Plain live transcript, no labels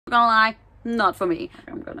gonna lie, not for me.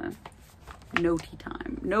 I'm gonna notey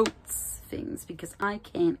time, notes things, because I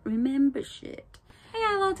can't remember shit. Hey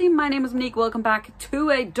hello team, my name is Monique. Welcome back to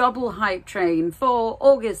a double hype train for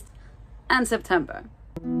August and September.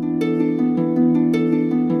 In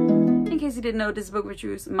case you didn't know, this is Bookwitch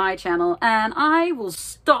is my channel, and I will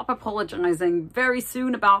stop apologizing very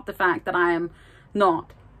soon about the fact that I am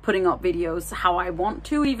not putting up videos how I want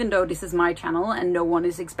to, even though this is my channel and no one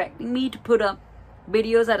is expecting me to put up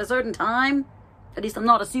videos at a certain time. At least I'm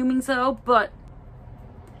not assuming so, but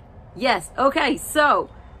yes. Okay,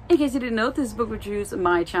 so in case you didn't know, this is Bookwitch is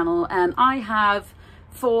my channel, and I have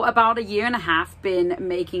for about a year and a half been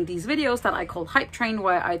making these videos that I call HypeTrain,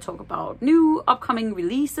 where I talk about new upcoming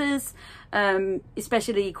releases,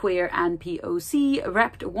 especially queer and POC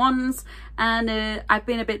repped ones, and I've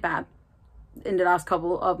been a bit bad in the last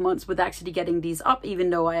couple of months with actually getting these up,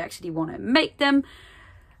 even though I actually want to make them.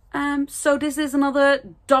 So this is another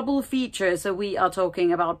double feature. So we are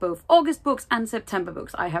talking about both August books and September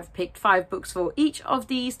books. I have picked 5 books for each of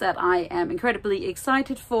these that I am incredibly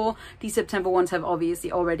excited for. The September ones have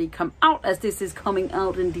obviously already come out, as this is coming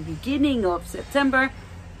out in the beginning of September.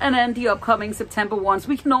 And then the upcoming September ones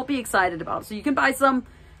we can all be excited about. So you can buy some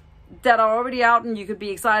that are already out, and you could be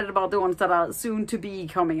excited about the ones that are soon to be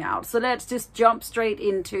coming out. So let's just jump straight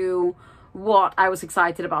into what I was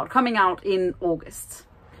excited about coming out in August.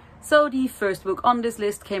 So the first book on this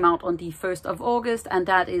list came out on the 1st of August, and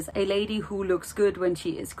that is A Lady Who Looks Good When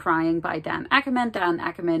She Is Crying by Dan Ackerman. Dan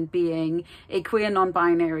Ackerman being a queer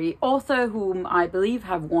non-binary author whom I believe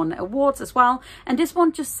have won awards as well. And this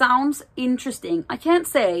one just sounds interesting. I can't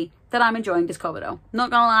say that I'm enjoying this cover though.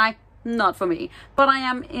 Not gonna lie, not for me. But I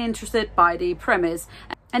am interested by the premise.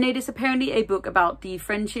 And it is apparently a book about the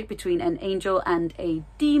friendship between an angel and a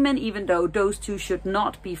demon, even though those two should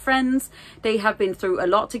not be friends. They have been through a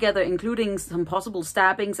lot together, including some possible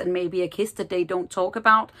stabbings and maybe a kiss that they don't talk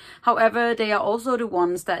about. However, they are also the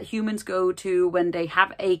ones that humans go to when they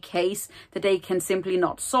have a case that they can simply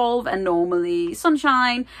not solve, and normally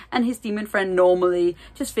Sunshine and his demon friend normally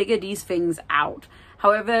just figure these things out.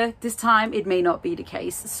 However, this time it may not be the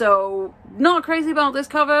case. So not crazy about this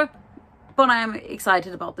cover, but I am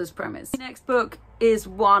excited about this premise. The next book is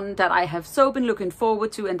one that I have so been looking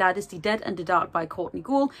forward to, and that is The Dead and the Dark by Courtney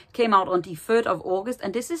Gould. Came out on the 3rd of August,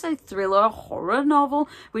 and this is a thriller horror novel,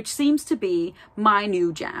 which seems to be my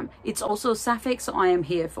new jam. It's also sapphic, so I am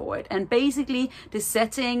here for it. And basically, the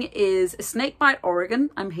setting is Snakebite,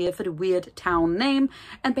 Oregon. I'm here for the weird town name.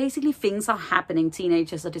 And basically, things are happening.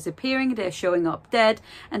 Teenagers are disappearing, they're showing up dead,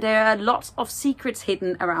 and there are lots of secrets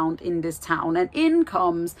hidden around in this town. And in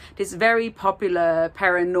comes this very popular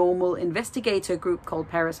paranormal investigator group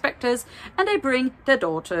called Paraspectors, and they bring their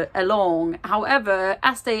daughter along. However,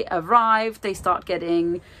 as they arrive, they start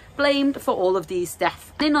getting blamed for all of these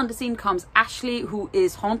deaths. And in on the scene comes Ashley, who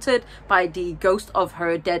is haunted by the ghost of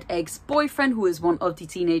her dead ex-boyfriend, who is one of the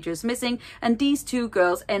teenagers missing, and these two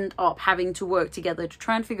girls end up having to work together to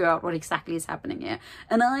try and figure out what exactly is happening here.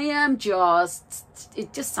 And I am just,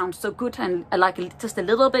 it just sounds so good, and I like it, just a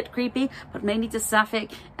little bit creepy, but mainly just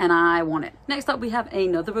sapphic, and I want it. Next up, we have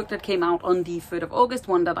another book that came out on the 3rd of August,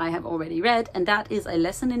 one that I have already read, and that is A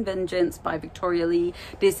Lesson in Vengeance by Victoria Lee.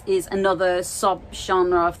 This is another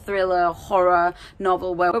sub-genre thriller horror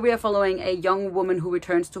novel where we are following a young woman who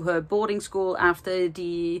returns to her boarding school after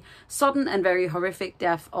the sudden and very horrific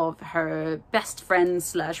death of her best friend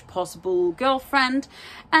slash possible girlfriend.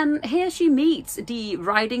 And here she meets the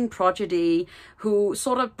writing prodigy who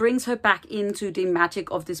sort of brings her back into the magic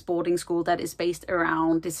of this boarding school that is based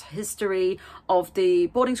around this history of the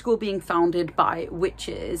boarding school being founded by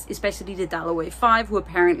witches, especially the Dalloway Five, who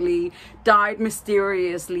apparently died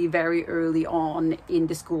mysteriously very early on in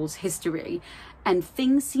the school's history. And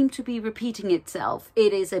things seem to be repeating itself.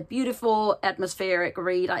 It is a beautiful atmospheric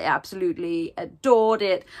read. I absolutely adored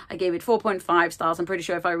it. I gave it 4.5 stars. I'm pretty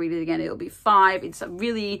sure if I read it again, it'll be 5. It's a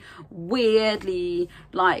really weirdly,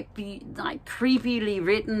 like creepily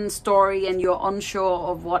written story, and you're unsure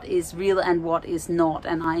of what is real and what is not.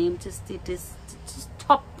 And I am just, it is just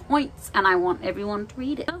top points, and I want everyone to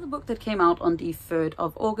read it. Another book that came out on the 3rd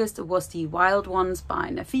of August was The Wild Ones by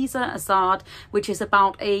Nafisa Azad, which is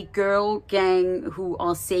about a girl gang who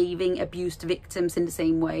are saving abused victims in the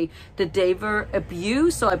same way that they were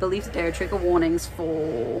abused. So I believe that there are trigger warnings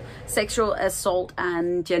for sexual assault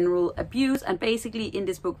and general abuse. And basically in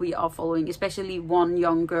this book we are following especially one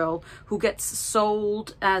young girl who gets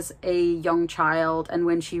sold as a young child, and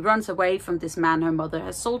when she runs away from this man her mother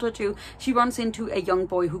has sold her to, she runs into a young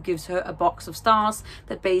boy who who gives her a box of stars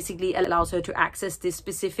that basically allows her to access this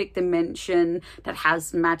specific dimension that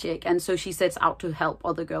has magic, and so she sets out to help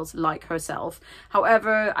other girls like herself.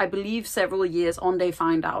 However, I believe several years on they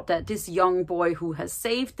find out that this young boy who has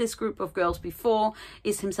saved this group of girls before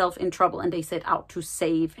is himself in trouble, and they set out to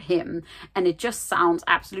save him. And it just sounds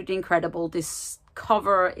absolutely incredible. This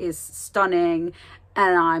cover is stunning,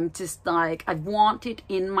 and I'm just like, I want it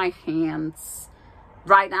in my hands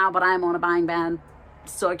right now, but I'm on a buying ban,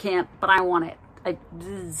 so I can't, but I want it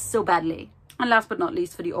so badly. And last but not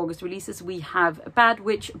least, for the August releases, we have Bad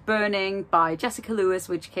Witch Burning by Jessica Lewis,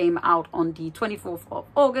 which came out on the 24th of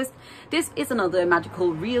August. This is another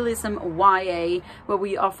magical realism YA where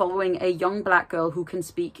we are following a young black girl who can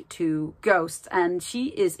speak to ghosts, and she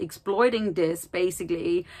is exploiting this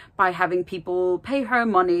basically by having people pay her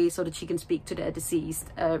money so that she can speak to their deceased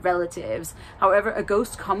relatives. However, a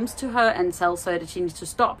ghost comes to her and tells her that she needs to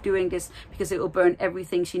stop doing this because it will burn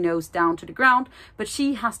everything she knows down to the ground, but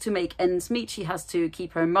she has to make ends meet. She has to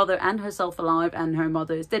keep her mother and herself alive and her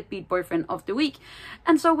mother's deadbeat boyfriend of the week.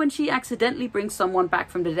 And so when she accidentally brings someone back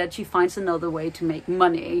from the dead, she finds another way to make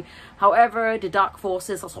money. However, the dark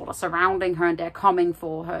forces are sort of surrounding her and they're coming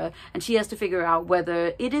for her, and she has to figure out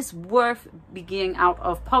whether it is worth being out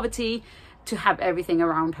of poverty to have everything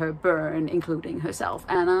around her burn, including herself.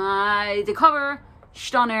 And the cover,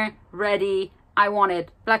 stunner, ready. I want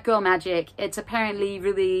it. Black girl magic. It's apparently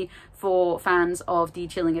really for fans of the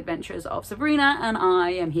chilling adventures of Sabrina, and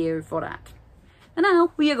I am here for that. And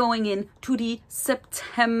now we are going in to the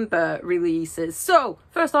September releases. So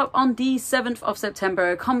first up, on the 7th of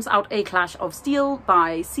September comes out A Clash of Steel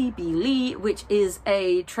by C.B. Lee, which is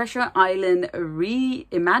a Treasure Island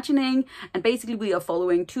reimagining. And basically we are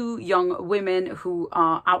following two young women who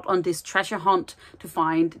are out on this treasure hunt to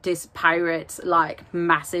find this pirate's like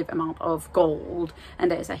massive amount of gold.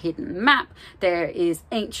 And there's a hidden map. There is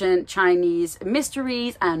ancient Chinese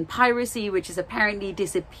mysteries and piracy, which is apparently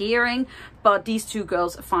disappearing. But these two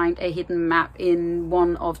girls find a hidden map in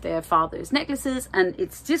one of their father's necklaces, and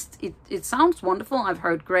it's just, it sounds wonderful. I've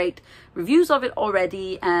heard great reviews of it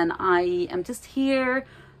already, and I am just here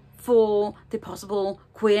for the possible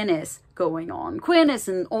queerness going on. Queerness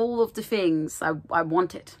and all of the things. I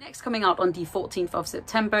want it. Next, coming out on the 14th of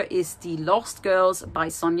September is The Lost Girls by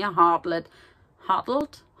Sonia Hartlett.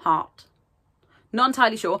 Not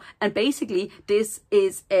entirely sure. And basically this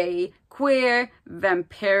is a queer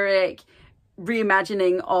vampiric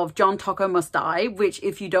reimagining of John Tucker Must Die, which,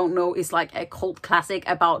 if you don't know, is like a cult classic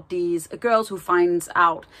about these girls who finds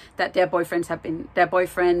out that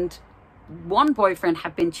one boyfriend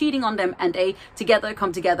have been cheating on them, and they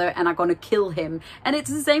come together and are gonna kill him. And it's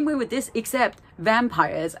the same way with this, except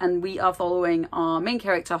vampires. And we are following our main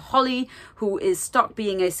character Holly, who is stuck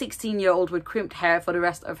being a 16-year-old with crimped hair for the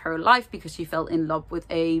rest of her life because she fell in love with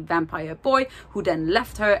a vampire boy who then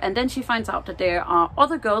left her. And then she finds out that there are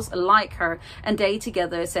other girls like her, and they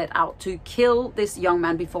together set out to kill this young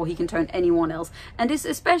man before he can turn anyone else. And this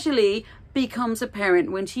especially becomes apparent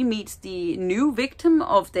when she meets the new victim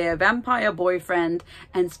of their vampire boyfriend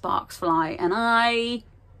and sparks fly, and I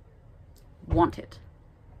want it.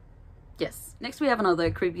 Yes. Next we have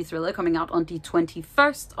another creepy thriller coming out on the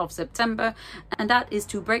 21st of September, and that is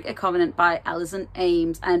To Break a Covenant by Alison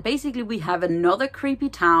Ames. And basically we have another creepy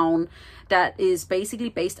town that is basically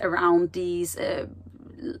based around these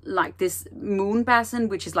like this moon basin,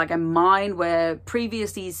 which is like a mine where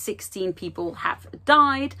previously 16 people have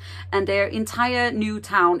died, and their entire new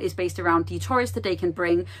town is based around the tourists that they can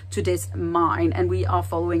bring to this mine. And we are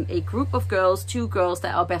following a group of girls, two girls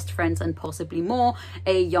that are best friends and possibly more,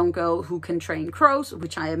 a young girl who can train crows,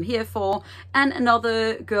 which I am here for, and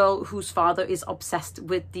another girl whose father is obsessed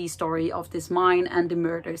with the story of this mine and the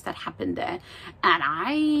murders that happened there.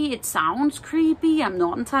 And it sounds creepy. I'm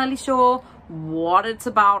not entirely sure what it's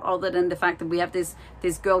about, other than the fact that we have this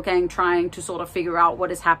girl gang trying to sort of figure out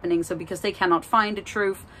what is happening. So because they cannot find the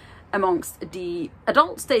truth amongst the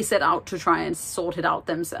adults, they set out to try and sort it out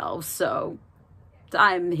themselves. So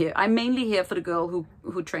I'm mainly here for the girl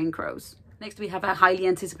who trained crows. Next we have a highly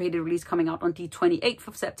anticipated release coming out on the 28th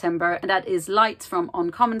of September, and that is Lights from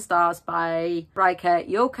Uncommon Stars by Raika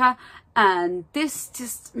Ioka. And this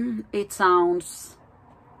just, it sounds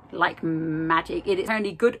like magic. It is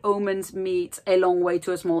apparently Good Omens meets A Long Way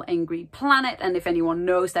to a Small Angry Planet, and if anyone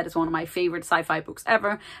knows, that is one of my favorite sci-fi books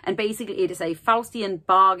ever. And basically it is a Faustian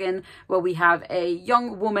bargain where we have a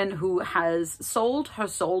young woman who has sold her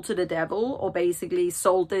soul to the devil, or basically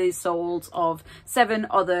sold the souls of 7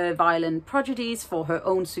 other violent prodigies for her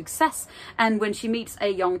own success. And when she meets a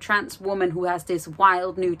young trans woman who has this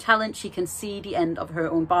wild new talent, she can see the end of her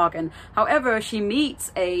own bargain. However, she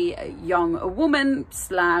meets a young woman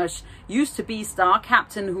slash used to be star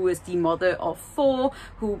captain who is the mother of 4,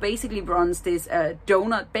 who basically runs this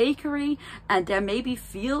donut bakery, and there may be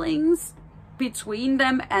feelings between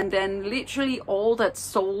them. And then literally all that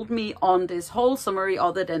sold me on this whole summary,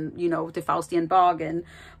 other than, you know, the Faustian bargain,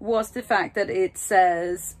 was the fact that it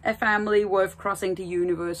says a family worth crossing the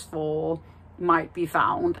universe for might be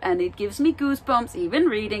found, and it gives me goosebumps even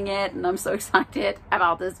reading it, and I'm so excited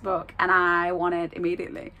about this book and I want it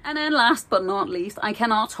immediately. And then last but not least, I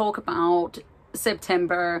cannot talk about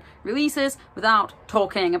September releases without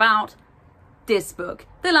talking about this book,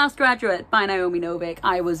 The Last Graduate by Naomi Novik.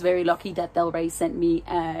 I was very lucky that Del Rey sent me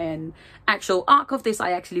an actual arc of this.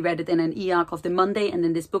 I actually read it in an e-arc of the Monday, and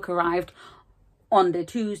then this book arrived on the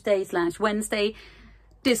Tuesday/Wednesday.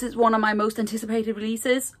 This is one of my most anticipated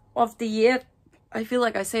releases of the year. I feel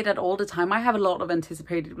like I say that all the time. I have a lot of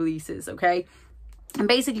anticipated releases, okay? And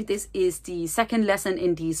basically this is the second lesson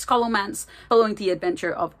in the Scholomance, following the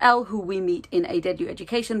adventure of Elle, who we meet in A Deadly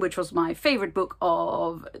Education, which was my favorite book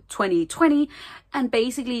of 2020. And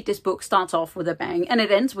basically this book starts off with a bang and it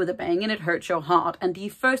ends with a bang, and it hurts your heart. And the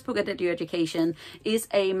first book, A Deadly Education, is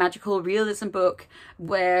a magical realism book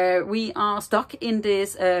where we are stuck in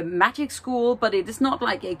this magic school, but it is not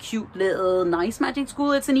like a cute little nice magic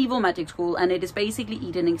school. It's an evil magic school, and it is basically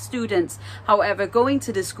eating students. However, going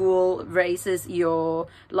to the school raises your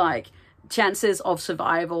chances of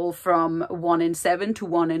survival from 1 in 7 to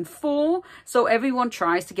 1 in 4. So everyone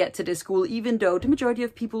tries to get to this school, even though the majority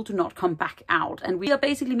of people do not come back out. And we are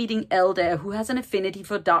basically meeting Elle there, who has an affinity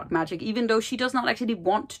for dark magic, even though she does not actually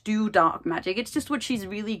want to do dark magic. It's just what she's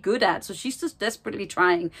really good at. So she's just desperately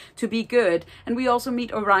trying to be good. And we also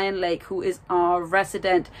meet Orion Lake, who is our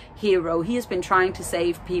resident hero. He has been trying to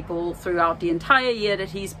save people throughout the entire year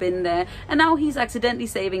that he's been there. And now he's accidentally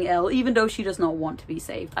saving Elle, even though she does not want to be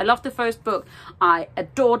saved. I love the first book. I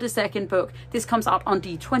adore the second book. This comes out on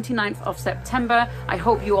the 29th of September. I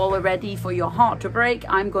hope you all are ready for your heart to break.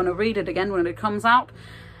 I'm going to read it again when it comes out.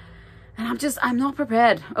 And I'm not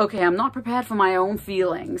prepared. Okay, I'm not prepared for my own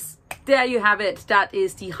feelings. There you have it. That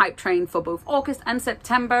is the hype train for both August and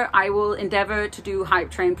September. I will endeavor to do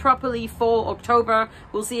hype train properly for October.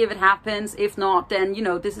 We'll see if it happens. If not, then, you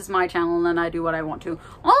know, this is my channel and I do what I want to.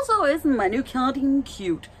 Also, isn't my new curtain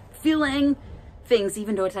cute? Feeling things,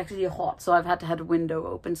 even though it's actually hot, so I've had to have a window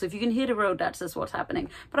open. So if you can hear the road, that's just what's happening.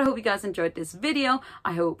 But I hope you guys enjoyed this video.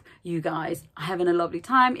 I hope you guys are having a lovely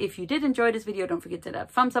time. If you did enjoy this video, don't forget to hit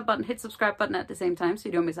that thumbs up button, hit subscribe button at the same time so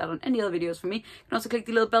you don't miss out on any other videos from me. You can also click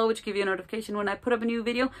the little bell, which gives you a notification when I put up a new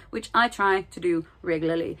video, which I try to do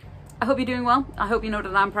regularly. I hope you're doing well. I hope you know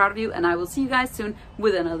that I'm proud of you, and I will see you guys soon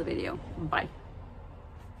with another video. Bye.